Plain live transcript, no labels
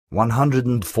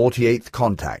148th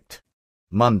contact.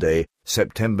 Monday,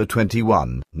 September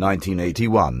 21,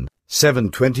 1981,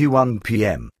 7:21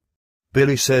 p.m.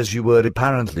 Billy says you were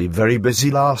apparently very busy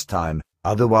last time,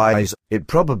 otherwise, it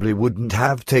probably wouldn't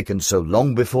have taken so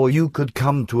long before you could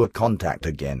come to a contact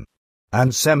again.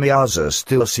 And Semyaza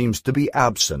still seems to be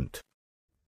absent.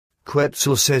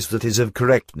 Quetzal says that is of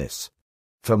correctness.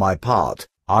 For my part,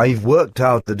 I've worked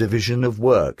out the division of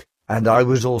work, and I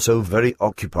was also very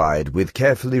occupied with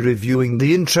carefully reviewing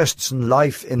the interests and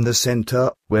life in the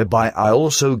center, whereby I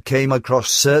also came across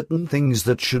certain things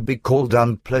that should be called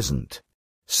unpleasant.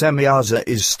 Semyaza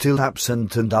is still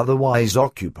absent and otherwise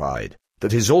occupied.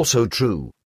 That is also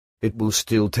true. It will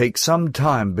still take some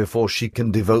time before she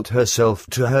can devote herself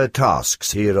to her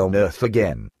tasks here on Earth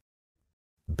again.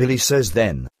 Billy says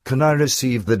then, can I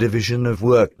receive the division of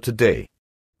work today?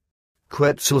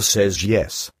 Quetzal says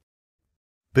yes.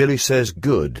 Billy says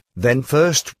good, then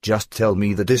first just tell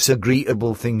me the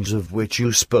disagreeable things of which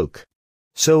you spoke.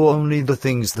 So only the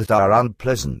things that are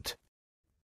unpleasant.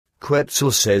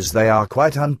 Quetzal says they are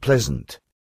quite unpleasant.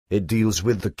 It deals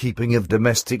with the keeping of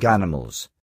domestic animals.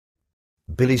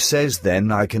 Billy says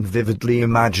then I can vividly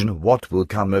imagine what will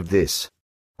come of this.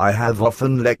 I have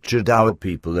often lectured our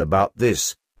people about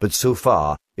this, but so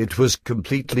far, it was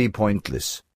completely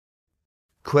pointless.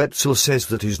 Quetzal says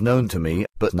that is known to me,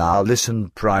 but now listen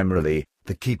primarily,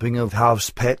 the keeping of house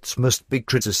pets must be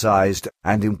criticized,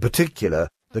 and in particular,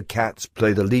 the cats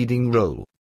play the leading role.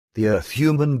 The Earth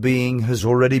human being has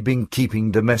already been keeping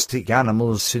domestic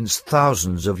animals since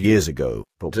thousands of years ago,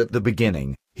 but at the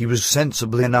beginning, he was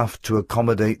sensible enough to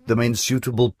accommodate them in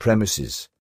suitable premises.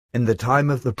 In the time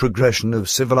of the progression of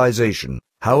civilization,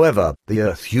 however, the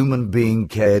Earth human being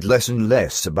cared less and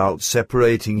less about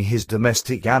separating his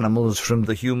domestic animals from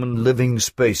the human living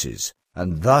spaces,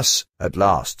 and thus, at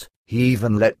last, he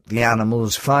even let the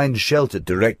animals find shelter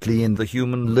directly in the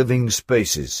human living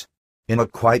spaces. In a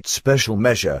quite special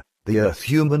measure, the Earth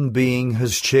human being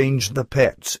has changed the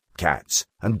pets, cats,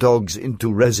 and dogs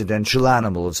into residential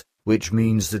animals, which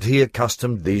means that he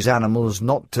accustomed these animals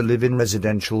not to live in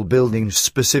residential buildings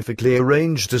specifically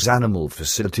arranged as animal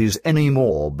facilities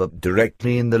anymore, but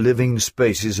directly in the living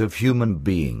spaces of human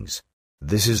beings.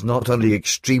 This is not only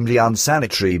extremely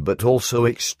unsanitary but also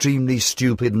extremely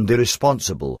stupid and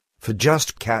irresponsible, for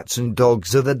just cats and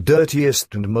dogs are the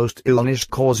dirtiest and most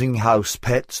illness-causing house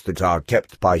pets that are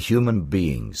kept by human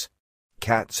beings.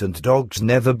 Cats and dogs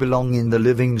never belong in the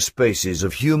living spaces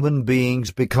of human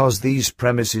beings because these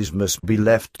premises must be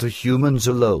left to humans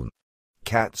alone.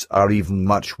 Cats are even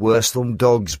much worse than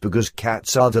dogs because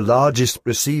cats are the largest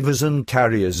receivers and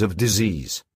carriers of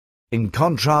disease. In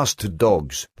contrast to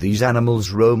dogs, these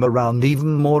animals roam around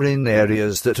even more in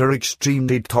areas that are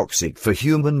extremely toxic for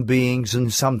human beings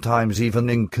and sometimes even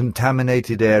in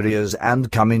contaminated areas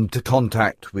and come into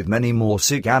contact with many more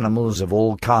sick animals of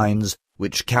all kinds,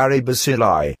 which carry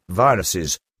bacilli,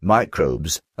 viruses,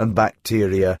 microbes, and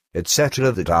bacteria, etc.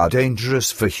 that are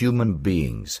dangerous for human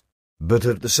beings. But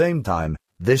at the same time,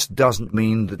 this doesn't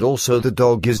mean that also the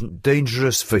dog isn't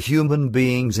dangerous for human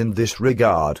beings in this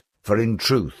regard, for in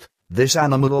truth, this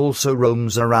animal also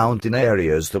roams around in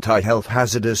areas that are health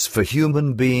hazardous for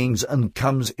human beings and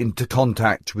comes into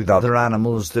contact with other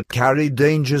animals that carry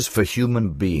dangers for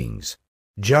human beings.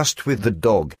 Just with the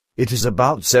dog, it is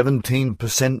about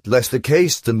 17% less the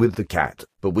case than with the cat,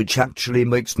 but which actually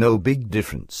makes no big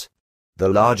difference. The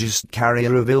largest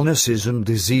carrier of illnesses and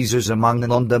diseases among the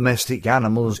non-domestic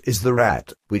animals is the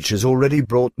rat, which has already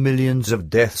brought millions of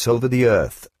deaths over the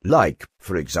earth, like,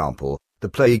 for example, the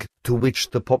plague, to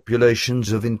which the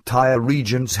populations of entire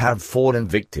regions have fallen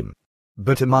victim.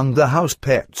 But among the house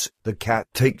pets, the cat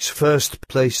takes first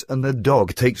place and the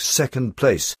dog takes second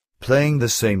place, playing the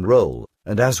same role,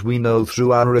 and as we know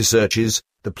through our researches,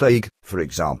 the plague, for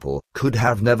example, could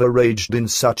have never raged in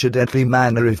such a deadly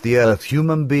manner if the Earth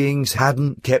human beings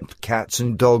hadn't kept cats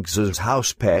and dogs as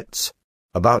house pets.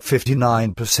 About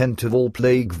 59% of all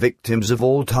plague victims of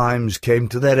all times came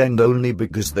to their end only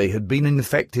because they had been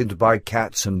infected by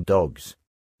cats and dogs.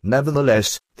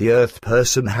 Nevertheless, the Earth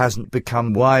person hasn't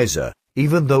become wiser,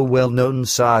 even though well-known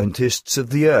scientists of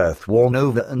the Earth warn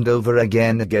over and over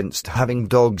again against having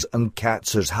dogs and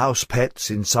cats as house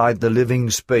pets inside the living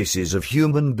spaces of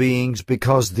human beings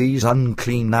because these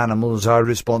unclean animals are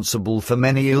responsible for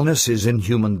many illnesses in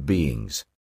human beings.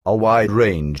 A wide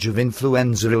range of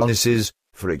influenza illnesses,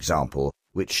 for example,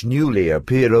 which newly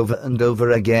appear over and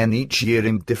over again each year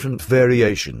in different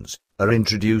variations, are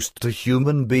introduced to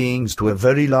human beings to a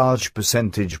very large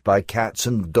percentage by cats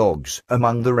and dogs,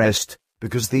 among the rest,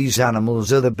 because these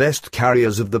animals are the best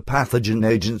carriers of the pathogen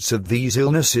agents of these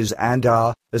illnesses and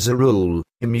are, as a rule,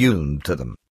 immune to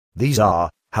them. These are,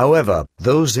 however,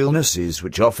 those illnesses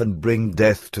which often bring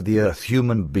death to the earth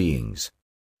human beings.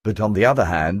 But on the other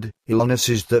hand,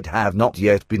 illnesses that have not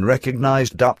yet been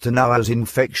recognized up to now as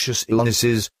infectious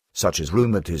illnesses, such as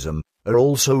rheumatism, are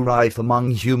also rife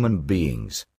among human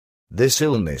beings. This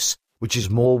illness, which is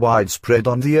more widespread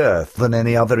on the earth than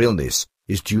any other illness,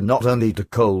 is due not only to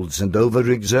colds and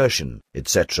overexertion,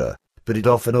 etc., but it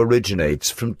often originates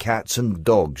from cats and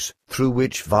dogs, through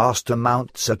which vast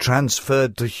amounts are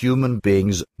transferred to human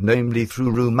beings, namely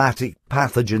through rheumatic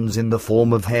pathogens in the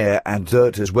form of hair and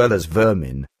dirt as well as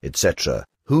vermin, etc.,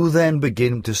 who then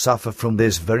begin to suffer from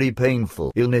this very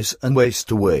painful illness and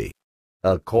waste away.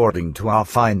 According to our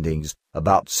findings,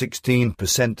 about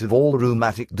 16% of all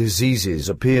rheumatic diseases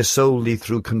appear solely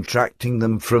through contracting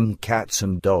them from cats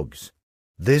and dogs.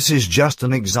 This is just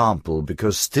an example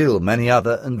because still many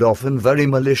other and often very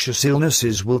malicious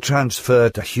illnesses will transfer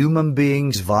to human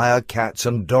beings via cats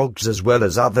and dogs as well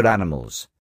as other animals.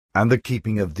 And the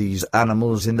keeping of these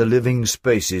animals in the living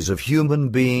spaces of human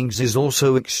beings is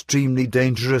also extremely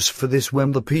dangerous for this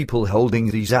when the people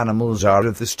holding these animals are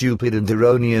of the stupid and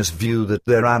erroneous view that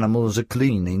their animals are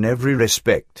clean in every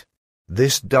respect.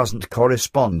 This doesn't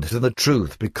correspond to the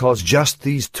truth because just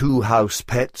these two house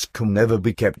pets can never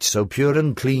be kept so pure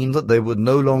and clean that they would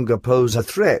no longer pose a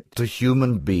threat to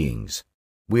human beings.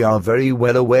 We are very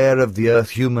well aware of the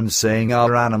earth human saying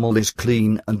our animal is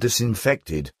clean and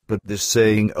disinfected, but this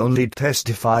saying only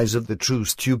testifies of the true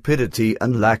stupidity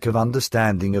and lack of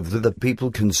understanding of the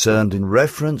people concerned in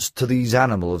reference to these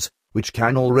animals, which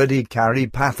can already carry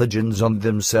pathogens on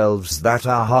themselves that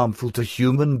are harmful to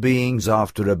human beings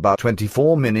after about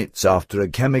 24 minutes after a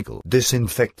chemical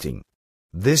disinfecting.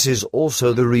 This is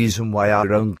also the reason why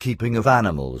our own keeping of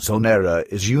animals on error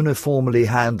is uniformly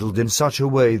handled in such a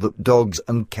way that dogs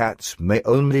and cats may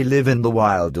only live in the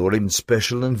wild or in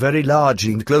special and very large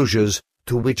enclosures,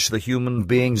 to which the human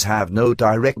beings have no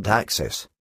direct access.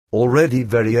 Already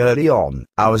very early on,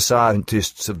 our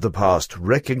scientists of the past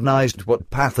recognized what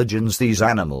pathogens these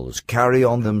animals carry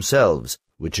on themselves,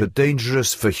 which are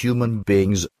dangerous for human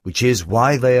beings, which is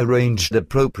why they arranged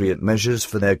appropriate measures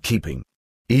for their keeping.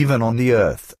 Even on the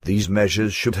earth, these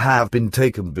measures should have been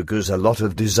taken because a lot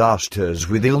of disasters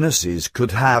with illnesses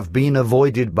could have been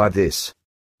avoided by this.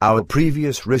 Our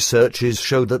previous researches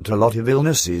show that a lot of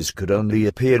illnesses could only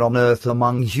appear on Earth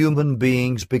among human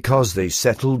beings because they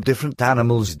settled different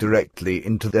animals directly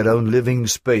into their own living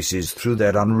spaces through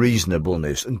their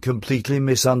unreasonableness and completely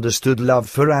misunderstood love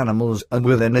for animals and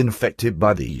were then infected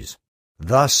by these.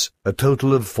 Thus, a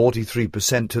total of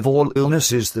 43% of all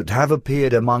illnesses that have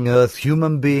appeared among Earth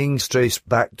human beings trace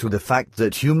back to the fact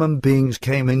that human beings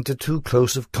came into too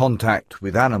close of contact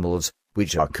with animals,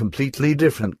 which are completely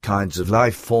different kinds of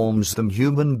life forms than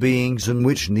human beings and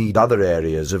which need other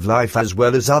areas of life as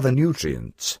well as other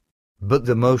nutrients. But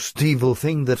the most evil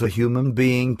thing that a human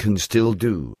being can still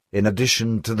do, in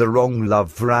addition to the wrong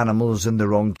love for animals and the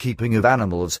wrong keeping of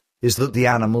animals, is that the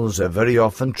animals are very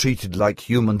often treated like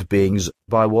human beings,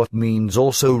 by what means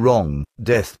also wrong,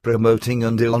 death-promoting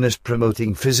and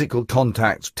illness-promoting physical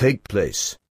contacts take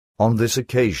place. On this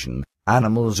occasion,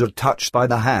 animals are touched by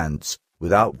the hands,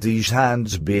 without these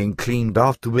hands being cleaned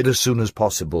afterward as soon as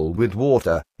possible with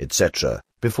water, etc.,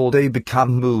 before they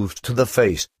become moved to the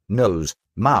face, nose,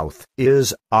 mouth,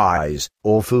 ears, eyes,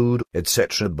 or food,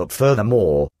 etc. But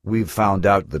furthermore, we've found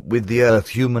out that with the earth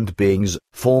human beings,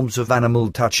 forms of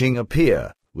animal touching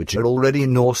appear, which are already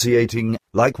nauseating,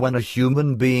 like when a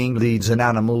human being leads an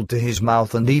animal to his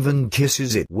mouth and even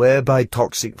kisses it, whereby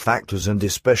toxic factors and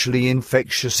especially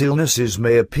infectious illnesses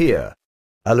may appear.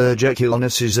 Allergic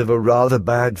illnesses of a rather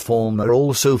bad form are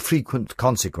also frequent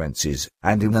consequences,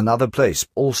 and in another place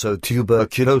also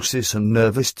tuberculosis and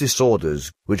nervous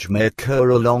disorders, which may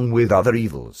occur along with other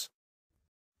evils.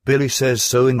 Billy says,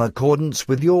 so in accordance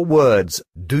with your words,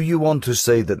 do you want to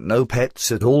say that no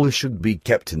pets at all should be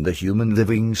kept in the human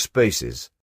living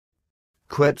spaces?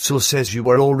 Quetzal says you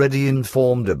were already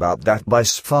informed about that by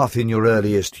Sfath in your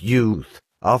earliest youth,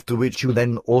 after which you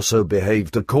then also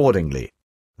behaved accordingly.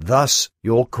 Thus,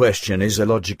 your question is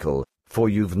illogical, for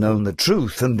you've known the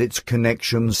truth and its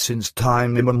connections since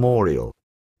time immemorial.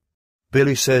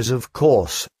 Billy says, of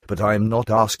course, but I'm not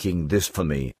asking this for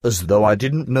me, as though I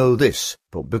didn't know this,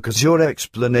 but because your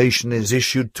explanation is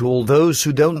issued to all those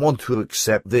who don't want to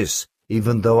accept this,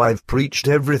 even though I've preached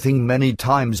everything many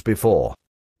times before.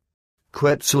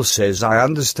 Quetzal says, I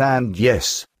understand,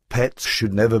 yes, pets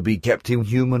should never be kept in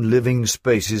human living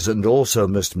spaces and also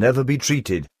must never be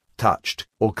treated, touched,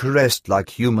 or caressed like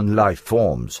human life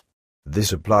forms.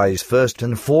 This applies first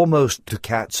and foremost to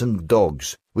cats and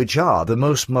dogs, which are the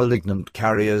most malignant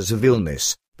carriers of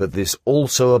illness, but this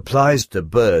also applies to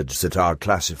birds that are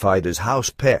classified as house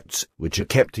pets, which are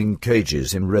kept in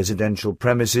cages in residential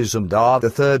premises and are the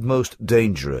third most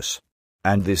dangerous.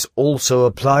 And this also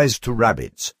applies to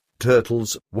rabbits,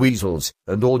 turtles, weasels,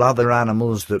 and all other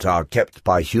animals that are kept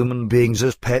by human beings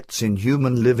as pets in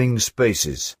human living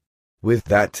spaces. With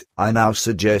that, I now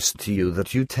suggest to you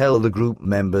that you tell the group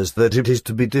members that it is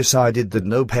to be decided that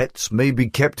no pets may be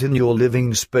kept in your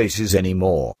living spaces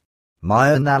anymore.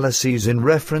 My analyses in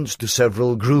reference to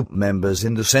several group members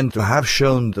in the center have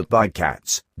shown that by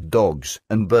cats, dogs,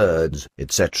 and birds,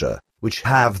 etc., which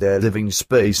have their living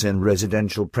space in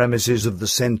residential premises of the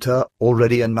center,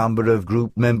 already a number of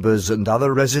group members and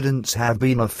other residents have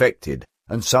been affected,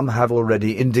 and some have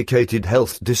already indicated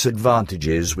health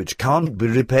disadvantages which can't be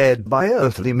repaired by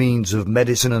earthly means of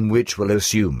medicine and which will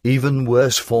assume even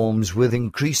worse forms with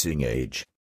increasing age.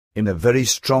 In a very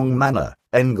strong manner,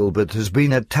 Engelbert has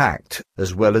been attacked,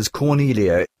 as well as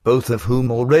Cornelia, both of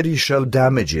whom already show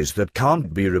damages that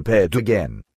can't be repaired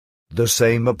again. The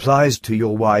same applies to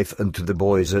your wife and to the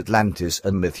boys Atlantis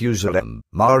and Methuselah,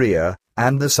 Maria,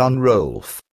 and the son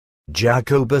Rolf.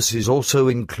 Jacobus is also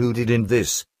included in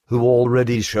this, who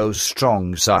already shows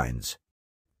strong signs.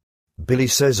 Billy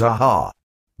says aha.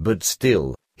 But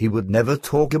still, he would never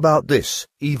talk about this,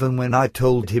 even when I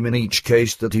told him in each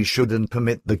case that he shouldn't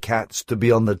permit the cats to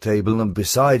be on the table and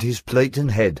beside his plate and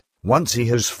head, once he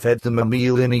has fed them a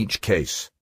meal in each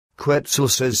case. Quetzal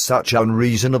says such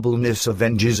unreasonableness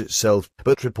avenges itself,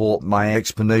 but report my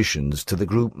explanations to the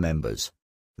group members.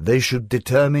 They should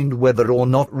determine whether or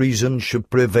not reason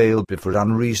should prevail before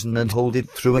unreason and hold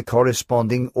it through a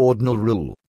corresponding ordinal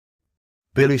rule.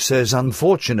 Billy says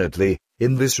unfortunately,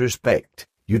 in this respect,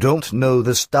 you don't know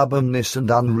the stubbornness and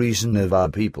unreason of our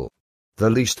people. The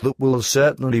least that will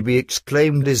certainly be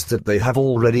exclaimed is that they have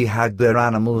already had their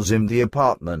animals in the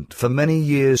apartment for many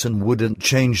years and wouldn't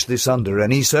change this under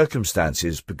any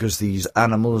circumstances because these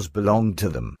animals belong to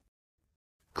them.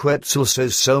 Quetzal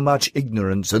says so much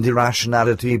ignorance and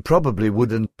irrationality probably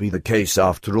wouldn't be the case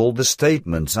after all the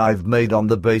statements I've made on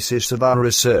the basis of our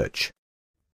research.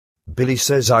 Billy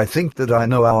says I think that I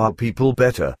know our people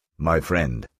better, my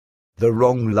friend. The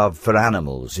wrong love for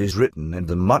animals is written in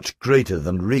them much greater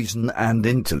than reason and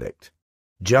intellect.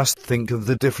 Just think of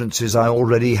the differences I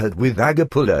already had with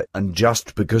Agapula and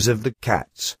just because of the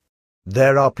cats.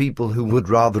 There are people who would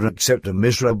rather accept a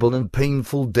miserable and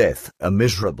painful death, a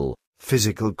miserable,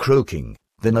 physical croaking,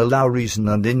 than allow reason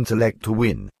and intellect to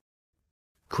win.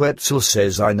 Quetzal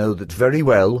says I know that very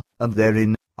well, and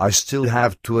therein, I still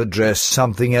have to address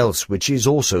something else which is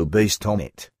also based on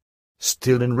it.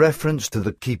 Still in reference to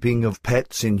the keeping of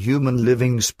pets in human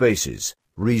living spaces,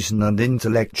 reason and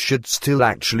intellect should still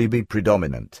actually be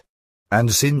predominant.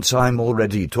 And since I'm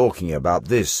already talking about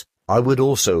this, I would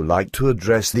also like to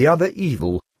address the other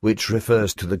evil, which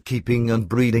refers to the keeping and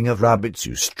breeding of rabbits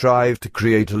who strive to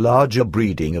create a larger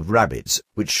breeding of rabbits,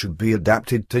 which should be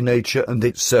adapted to nature and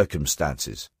its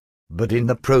circumstances. But in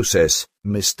the process,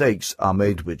 mistakes are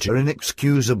made which are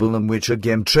inexcusable and which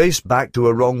again trace back to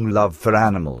a wrong love for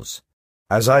animals.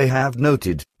 As I have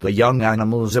noted, the young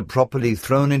animals are properly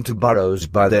thrown into burrows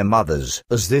by their mothers,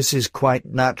 as this is quite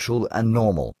natural and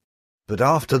normal. But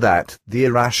after that, the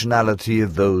irrationality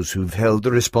of those who've held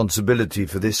the responsibility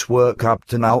for this work up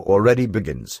to now already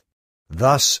begins.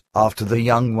 Thus, after the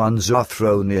young ones are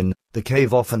thrown in, the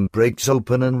cave often breaks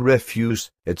open and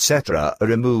refuse, etc. are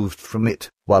removed from it,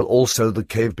 while also the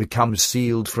cave becomes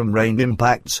sealed from rain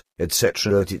impacts,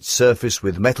 etc. at its surface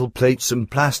with metal plates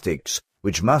and plastics,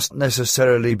 which must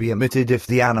necessarily be omitted if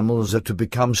the animals are to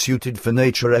become suited for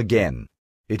nature again.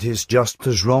 It is just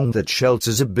as wrong that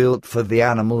shelters are built for the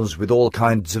animals with all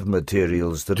kinds of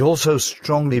materials that also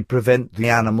strongly prevent the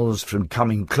animals from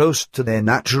coming close to their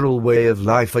natural way of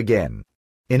life again.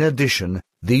 In addition,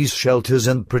 these shelters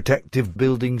and protective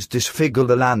buildings disfigure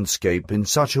the landscape in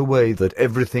such a way that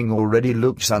everything already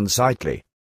looks unsightly.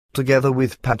 Together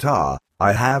with Patar,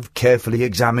 I have carefully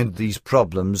examined these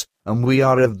problems, and we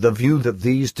are of the view that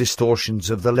these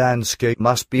distortions of the landscape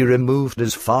must be removed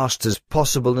as fast as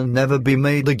possible and never be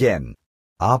made again.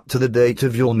 Up to the date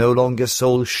of your no longer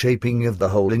sole shaping of the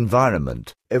whole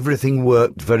environment, everything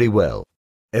worked very well.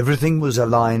 Everything was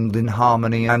aligned in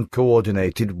harmony and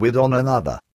coordinated with one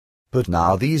another. But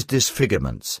now these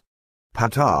disfigurements.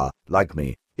 Patar, like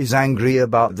me, is angry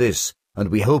about this, and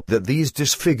we hope that these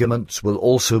disfigurements will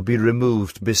also be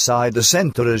removed beside the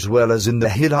center as well as in the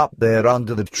hill up there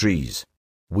under the trees.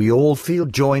 We all feel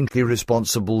jointly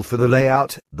responsible for the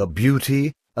layout, the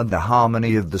beauty, and the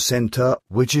harmony of the center,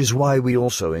 which is why we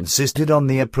also insisted on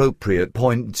the appropriate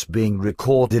points being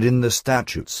recorded in the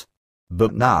statutes.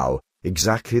 But now,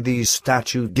 exactly these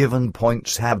statute-given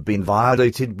points have been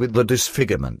violated with the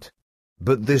disfigurement.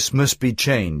 But this must be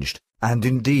changed, and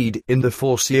indeed in the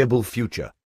foreseeable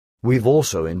future. We've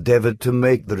also endeavored to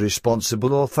make the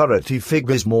responsible authority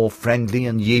figures more friendly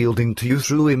and yielding to you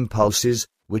through impulses,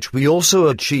 which we also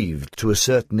achieved to a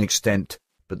certain extent,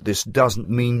 but this doesn't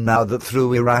mean now that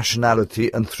through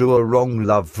irrationality and through a wrong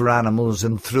love for animals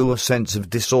and through a sense of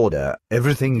disorder,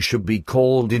 everything should be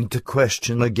called into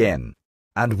question again.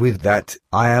 And with that,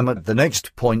 I am at the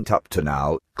next point. Up to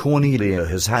now, Cornelia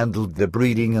has handled the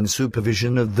breeding and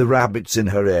supervision of the rabbits in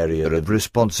her area of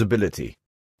responsibility.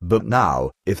 But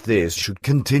now, if this should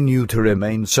continue to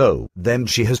remain so, then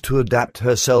she has to adapt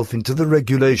herself into the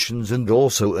regulations and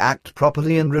also act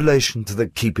properly in relation to the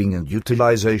keeping and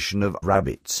utilization of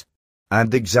rabbits.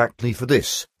 And exactly for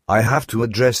this, I have to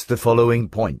address the following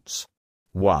points.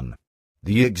 1.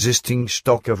 The existing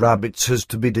stock of rabbits has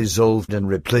to be dissolved and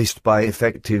replaced by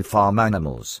effective farm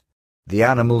animals. The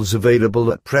animals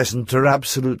available at present are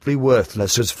absolutely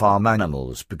worthless as farm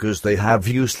animals because they have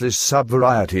useless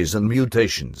subvarieties and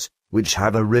mutations, which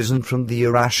have arisen from the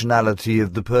irrationality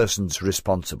of the persons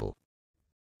responsible.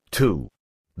 2.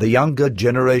 The younger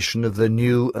generation of the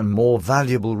new and more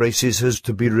valuable races has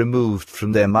to be removed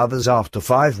from their mothers after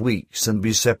 5 weeks and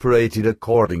be separated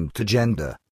according to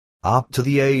gender. Up to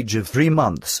the age of 3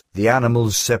 months, the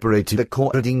animals separated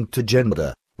according to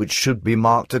gender, which should be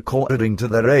marked according to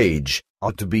their age,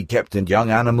 are to be kept in young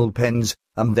animal pens,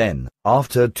 and then,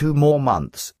 after 2 more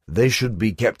months, they should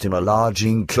be kept in a large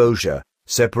enclosure,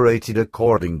 separated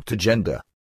according to gender.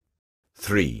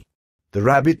 3. The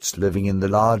rabbits living in the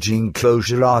large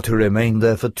enclosure are to remain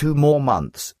there for 2 more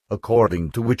months,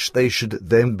 according to which they should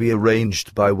then be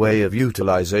arranged by way of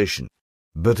utilization.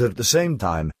 But at the same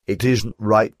time, it isn't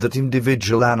right that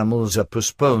individual animals are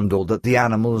postponed or that the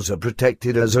animals are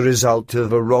protected as a result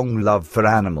of a wrong love for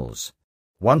animals.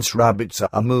 Once rabbits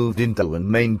are moved into and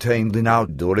maintained in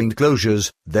outdoor enclosures,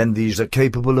 then these are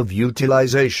capable of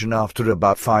utilization after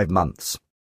about 5 months.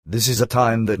 This is a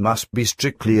time that must be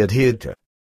strictly adhered to.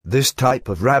 This type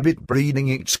of rabbit breeding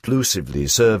exclusively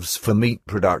serves for meat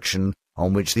production,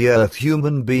 on which the earth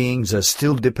human beings are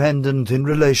still dependent in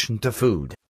relation to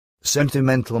food.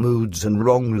 Sentimental moods and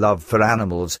wrong love for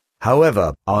animals,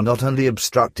 however, are not only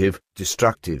obstructive,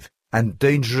 destructive, and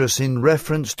dangerous in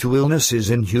reference to illnesses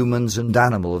in humans and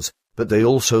animals, but they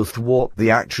also thwart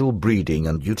the actual breeding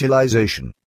and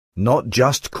utilization. Not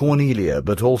just Cornelia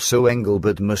but also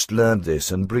Engelbert must learn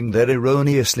this and bring their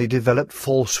erroneously developed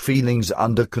false feelings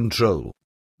under control.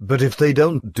 But if they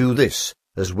don't do this,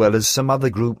 as well as some other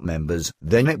group members,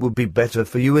 then it would be better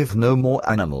for you if no more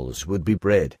animals would be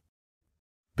bred.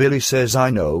 Billy says, I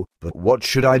know, but what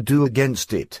should I do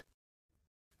against it?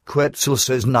 Quetzal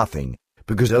says nothing,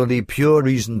 because only pure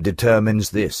reason determines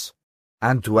this.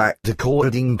 And to act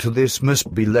according to this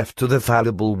must be left to the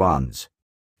fallible ones.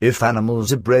 If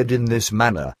animals are bred in this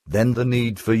manner, then the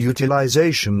need for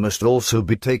utilization must also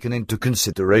be taken into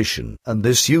consideration, and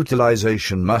this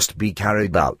utilization must be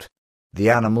carried out. The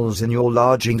animals in your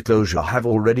large enclosure have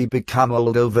already become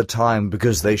old over time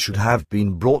because they should have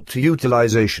been brought to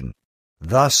utilization.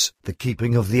 Thus, the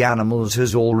keeping of the animals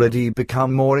has already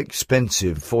become more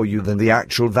expensive for you than the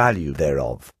actual value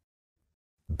thereof.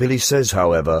 Billy says,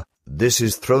 however, this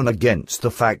is thrown against the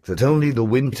fact that only the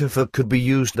winter fur could be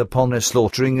used upon a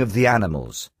slaughtering of the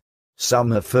animals.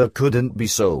 Summer fur couldn't be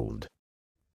sold.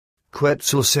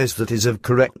 Quetzal says that is of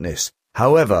correctness.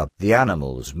 However, the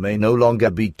animals may no longer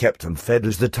be kept and fed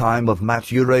as the time of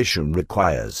maturation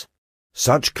requires.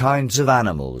 Such kinds of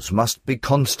animals must be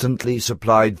constantly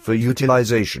supplied for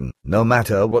utilization, no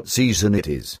matter what season it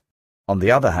is. On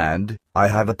the other hand, I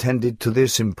have attended to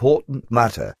this important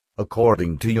matter,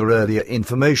 according to your earlier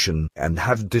information, and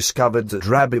have discovered that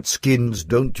rabbit skins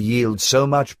don't yield so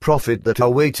much profit that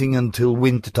are waiting until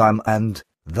wintertime and,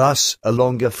 thus, a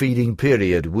longer feeding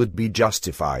period would be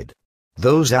justified.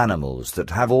 Those animals that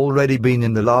have already been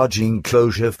in the large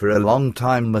enclosure for a long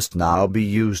time must now be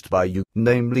used by you,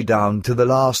 namely down to the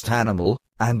last animal,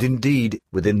 and indeed,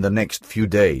 within the next few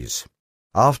days.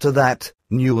 After that,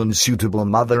 new and suitable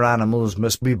mother animals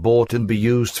must be bought and be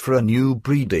used for a new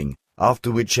breeding,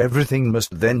 after which everything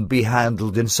must then be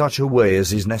handled in such a way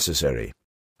as is necessary.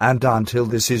 And until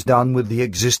this is done with the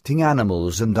existing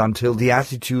animals and until the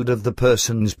attitude of the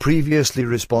persons previously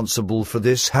responsible for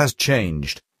this has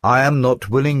changed, I am not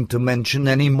willing to mention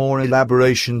any more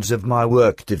elaborations of my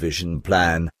work division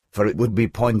plan, for it would be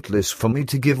pointless for me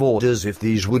to give orders if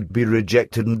these would be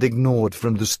rejected and ignored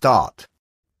from the start.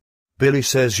 Billy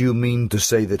says, you mean to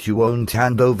say that you won't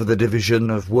hand over the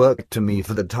division of work to me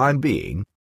for the time being?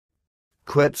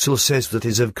 Quetzal says that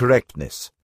is of correctness.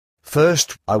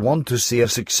 First, I want to see a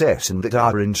success in that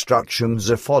our instructions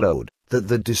are followed, that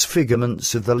the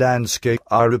disfigurements of the landscape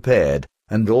are repaired,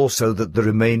 and also that the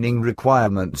remaining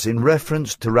requirements in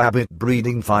reference to rabbit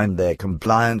breeding find their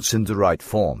compliance in the right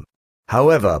form.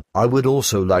 However, I would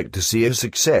also like to see a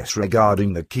success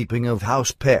regarding the keeping of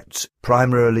house pets,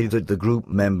 primarily that the group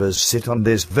members sit on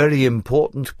this very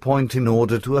important point in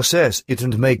order to assess it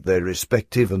and make their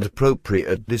respective and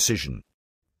appropriate decision.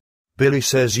 Billy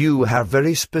says you have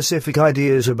very specific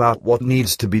ideas about what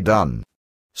needs to be done.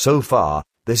 So far,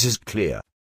 this is clear.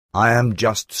 I am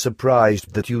just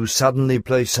surprised that you suddenly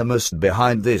place a must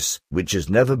behind this, which has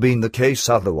never been the case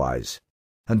otherwise.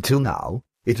 Until now,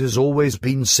 it has always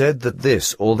been said that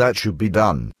this or that should be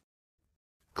done.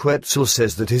 Quetzal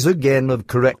says that is again of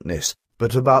correctness,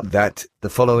 but about that, the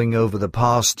following over the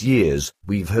past years,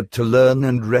 we've had to learn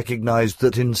and recognize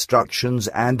that instructions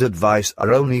and advice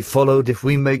are only followed if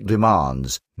we make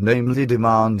demands, namely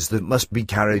demands that must be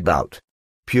carried out.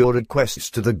 Pure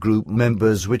requests to the group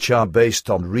members which are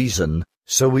based on reason,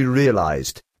 so we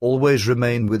realized, always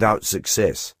remain without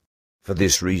success. For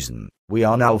this reason, we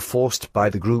are now forced by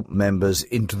the group members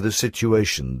into the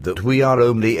situation that we are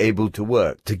only able to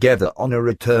work together on a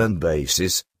return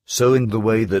basis, so in the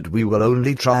way that we will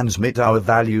only transmit our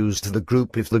values to the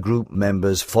group if the group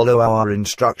members follow our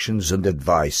instructions and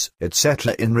advice,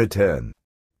 etc. in return.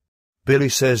 Billy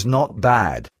says not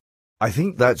bad. I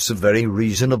think that's a very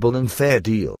reasonable and fair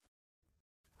deal.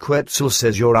 Quetzal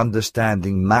says your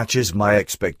understanding matches my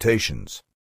expectations.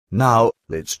 Now,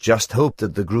 let's just hope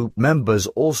that the group members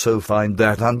also find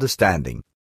that understanding.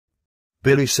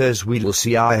 Billy says we will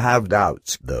see. I have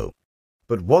doubts, though.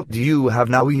 But what do you have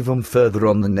now even further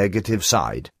on the negative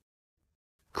side?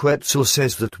 Quetzal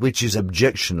says that which is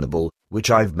objectionable,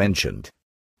 which I've mentioned.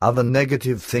 Other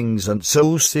negative things aren't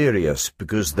so serious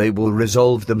because they will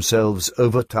resolve themselves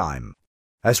over time.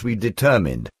 As we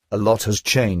determined, a lot has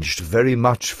changed very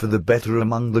much for the better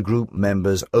among the group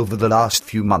members over the last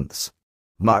few months.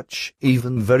 Much,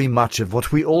 even very much of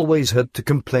what we always had to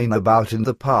complain about in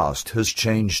the past has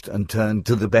changed and turned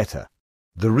to the better.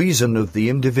 The reason of the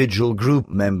individual group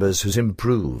members has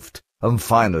improved, and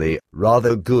finally,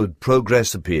 rather good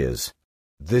progress appears.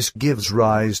 This gives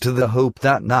rise to the hope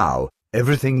that now,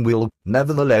 everything will,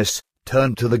 nevertheless,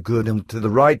 turn to the good and to the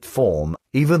right form,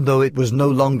 even though it was no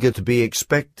longer to be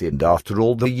expected after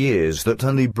all the years that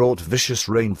only brought vicious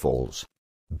rainfalls.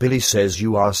 Billy says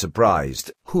you are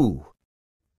surprised. Who?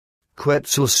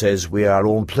 Quetzal says we are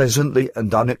all pleasantly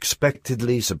and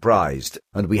unexpectedly surprised,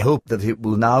 and we hope that it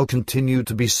will now continue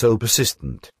to be so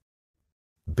persistent.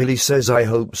 Billy says I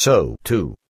hope so,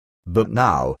 too. But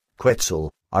now,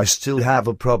 Quetzal, I still have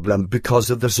a problem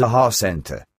because of the Zaha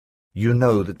Center. You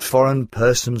know that foreign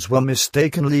persons were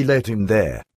mistakenly let in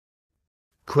there.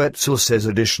 Quetzal says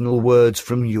additional words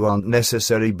from you aren't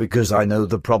necessary because I know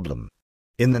the problem.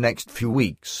 In the next few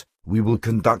weeks, we will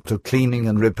conduct a cleaning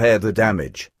and repair the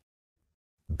damage.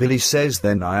 Billy says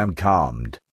then I am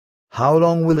calmed. How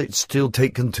long will it still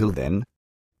take until then?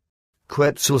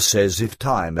 Quetzal says if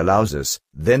time allows us,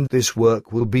 then this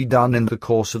work will be done in the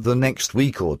course of the next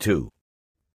week or two.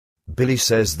 Billy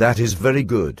says that is very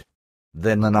good.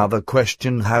 Then another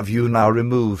question, have you now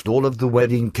removed all of the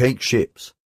wedding cake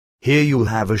ships? Here you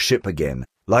have a ship again,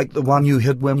 like the one you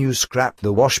had when you scrapped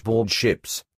the washboard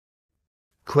ships.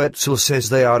 Quetzal says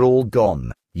they are all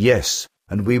gone, yes,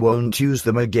 and we won't use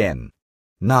them again.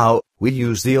 Now, we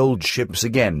use the old ships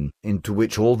again, into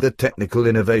which all the technical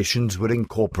innovations were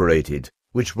incorporated,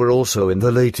 which were also in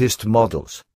the latest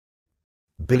models.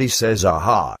 Billy says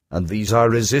aha, and these are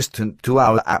resistant to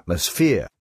our atmosphere.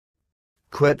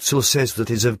 Quetzal says that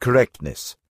is of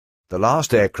correctness. The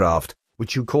last aircraft,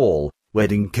 which you call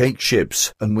wedding cake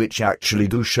ships, and which actually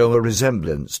do show a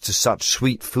resemblance to such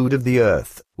sweet food of the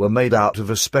earth, were made out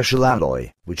of a special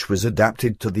alloy, which was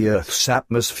adapted to the Earth's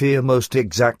atmosphere most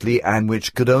exactly and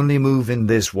which could only move in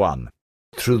this one.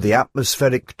 Through the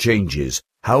atmospheric changes,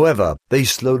 however, they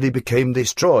slowly became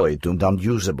destroyed and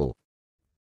unusable.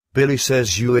 Billy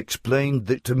says you explained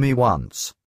that to me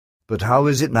once. But how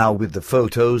is it now with the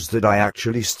photos that I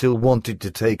actually still wanted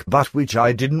to take but which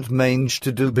I didn't manage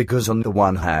to do because on the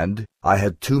one hand, I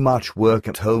had too much work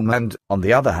at home and, on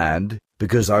the other hand,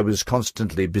 because I was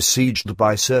constantly besieged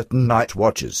by certain night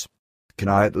watchers? Can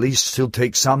I at least still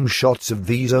take some shots of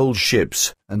these old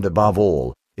ships, and above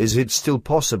all, is it still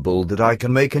possible that I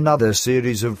can make another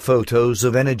series of photos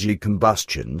of energy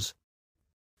combustions?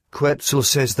 Quetzal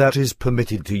says that is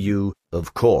permitted to you,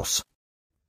 of course.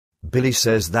 Billy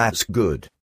says that's good.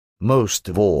 Most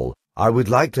of all, I would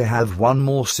like to have one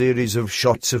more series of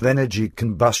shots of energy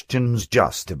combustions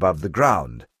just above the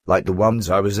ground, like the ones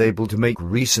I was able to make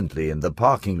recently in the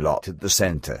parking lot at the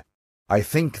center. I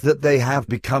think that they have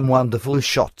become wonderful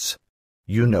shots.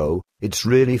 You know, it's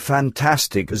really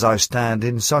fantastic as I stand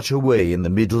in such a way in the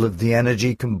middle of the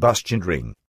energy combustion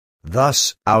ring.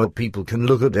 Thus, our people can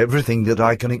look at everything that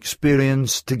I can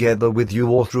experience together with you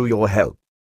or through your help.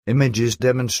 Images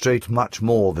demonstrate much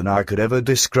more than I could ever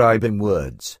describe in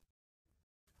words.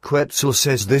 Quetzal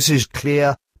says this is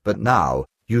clear, but now,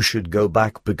 you should go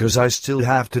back because I still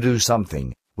have to do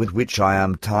something, with which I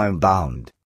am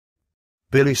time-bound.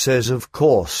 Billy says of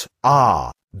course.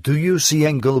 Do you see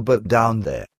Engelbert down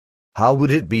there? How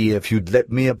would it be if you'd let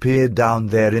me appear down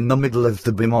there in the middle of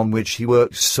the beam on which he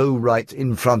works so right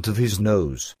in front of his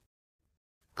nose?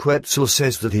 Quetzal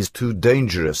says that is too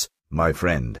dangerous, my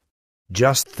friend.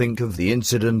 Just think of the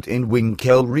incident in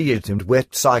Winkelried and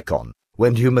Quetzal,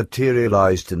 when you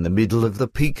materialized in the middle of the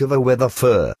peak of a weather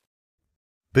fur.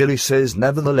 Billy says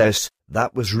nevertheless,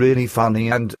 that was really funny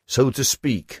and, so to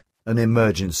speak, an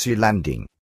emergency landing.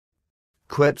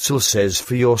 Quetzal says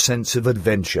for your sense of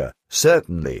adventure,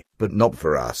 certainly, but not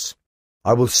for us.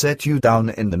 I will set you down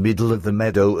in the middle of the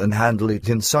meadow and handle it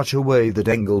in such a way that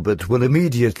Engelbert will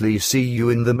immediately see you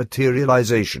in the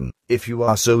materialization, if you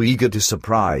are so eager to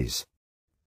surprise.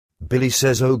 Billy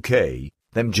says okay,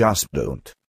 then just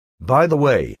don't. By the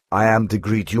way, I am to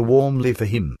greet you warmly for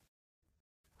him.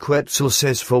 Quetzal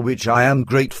says for which I am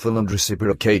grateful and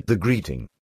reciprocate the greeting.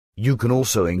 You can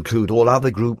also include all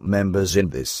other group members in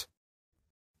this.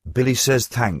 Billy says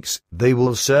thanks, they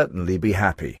will certainly be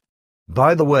happy.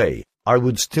 By the way, I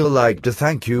would still like to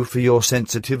thank you for your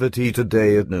sensitivity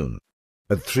today at noon.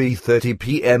 At 3:30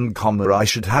 p.m. I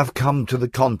should have come to the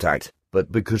contact,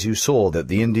 but because you saw that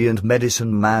the Indian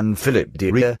medicine man Philip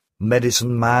Deria,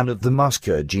 medicine man of the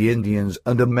Muskogee Indians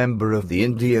and a member of the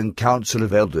Indian Council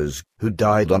of Elders, who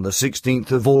died on the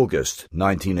 16th of August,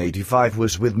 1985,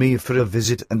 was with me for a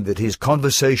visit and that his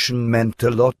conversation meant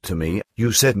a lot to me,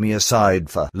 you set me aside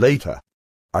for later.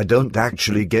 I don't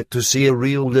actually get to see a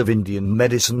real live Indian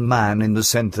medicine man in the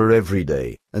center every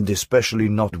day, and especially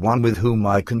not one with whom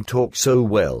I can talk so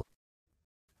well.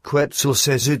 Quetzal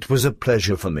says it was a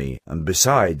pleasure for me, and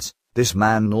besides, this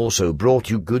man also brought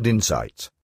you good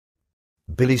insights.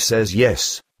 Billy says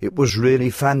yes, it was really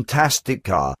fantastic.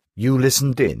 You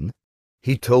listened in?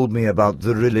 He told me about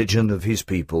the religion of his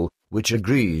people, which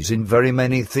agrees in very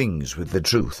many things with the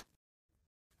truth.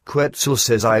 Quetzal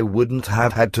says I wouldn't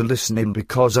have had to listen in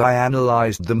because I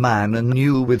analyzed the man and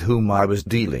knew with whom I was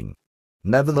dealing.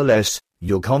 Nevertheless,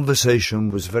 your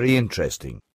conversation was very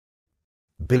interesting.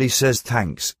 Billy says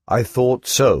thanks, I thought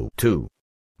so too.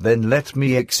 Then let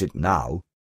me exit now.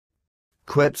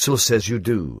 Quetzal says you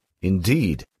do,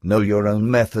 indeed, know your own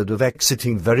method of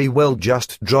exiting very well,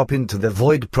 just drop into the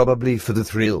void probably for the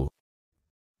thrill.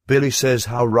 Billy says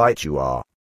how right you are.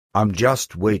 I'm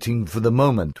just waiting for the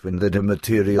moment when the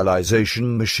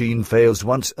dematerialization machine fails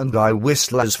once and I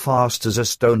whistle as fast as a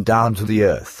stone down to the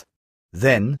earth.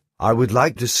 Then, I would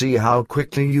like to see how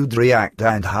quickly you'd react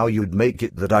and how you'd make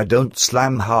it that I don't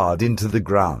slam hard into the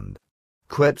ground.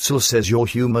 Quetzal says your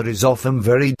humor is often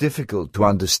very difficult to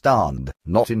understand,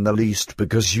 not in the least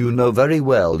because you know very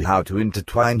well how to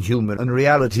intertwine humor and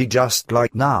reality just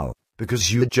like now,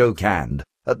 because you joke and,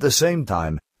 at the same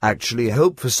time, actually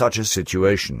hope for such a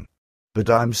situation. But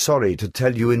I'm sorry to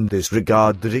tell you in this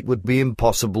regard that it would be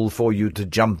impossible for you to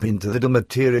jump into the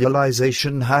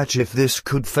dematerialization hatch if this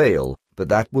could fail, but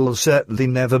that will certainly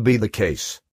never be the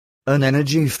case. An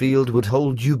energy field would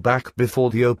hold you back before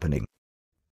the opening.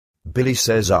 Billy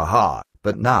says aha,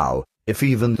 but now, if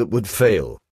even that would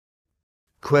fail.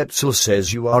 Quetzal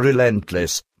says you are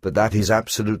relentless, but that is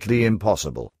absolutely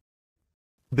impossible.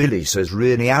 Billy says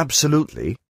really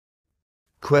absolutely?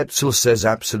 Quetzal says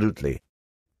absolutely.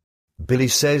 Billy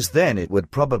says then it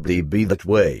would probably be that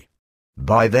way.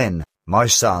 By then, my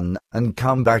son, and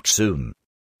come back soon.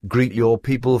 Greet your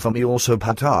people for me also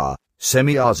Pata,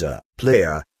 Semiaza,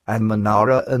 Playa, and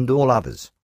Manara and all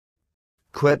others.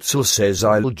 Quetzal says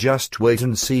I'll just wait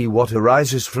and see what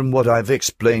arises from what I've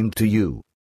explained to you.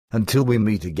 Until we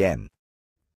meet again.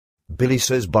 Billy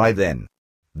says by then.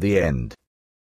 The end.